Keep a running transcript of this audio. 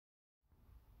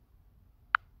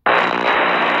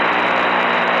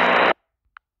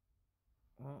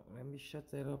Let me shut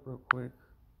that up real quick.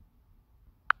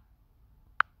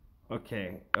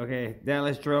 Okay,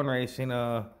 Dallas Drone Racing.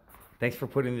 Thanks for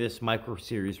putting this micro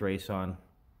series race on.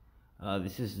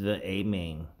 This is the A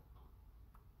main.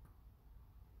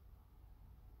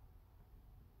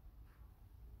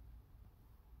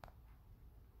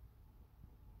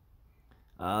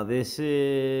 This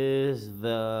is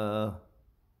the.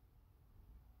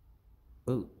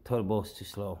 Ooh, total ball's too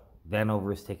slow.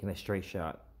 Vanover is taking a straight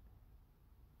shot.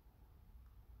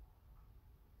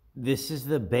 This is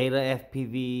the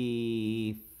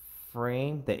Betafpv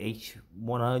frame, the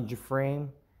H100 frame,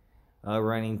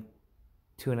 running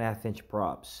 2.5 inch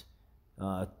props,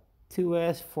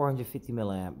 2S 450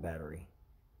 milliamp battery,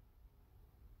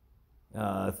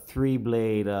 3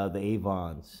 blade, the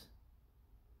Avans.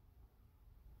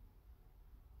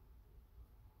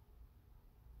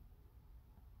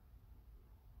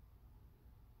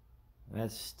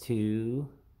 That's 2.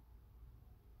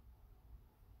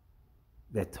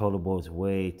 That total ball is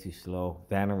way too slow.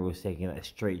 Vanover was taking a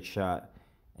straight shot.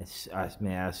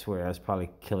 Man, I swear I was probably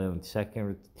killing him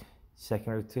second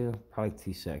or two, probably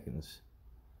 2 seconds.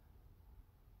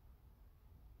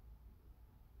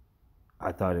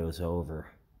 I thought it was over.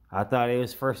 I thought it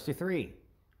was first to 3.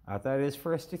 I thought it was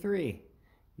first to 3.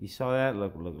 You saw that?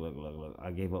 Look.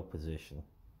 I gave up position.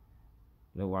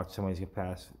 Look, watch, somebody's gonna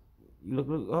pass. Look.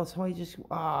 Oh, somebody just,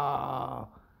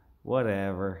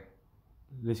 whatever.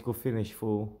 Let's go finish,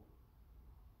 fool.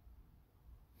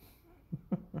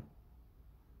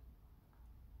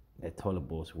 That toilet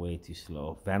bowl is way too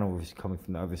slow. Vanover is coming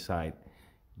from the other side,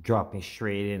 dropping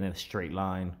straight in a straight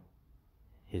line.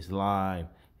 His lines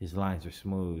are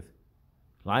smooth.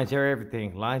 Lines are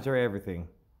everything. Lines are everything.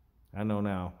 I know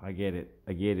now. I get it.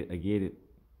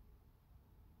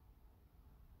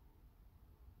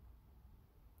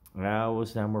 That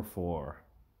was number 4.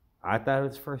 I thought it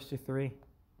was first to 3.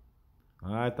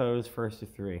 I thought it was first to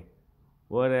 3.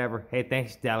 Whatever. Hey,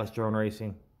 thanks, Dallas Drone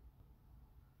Racing.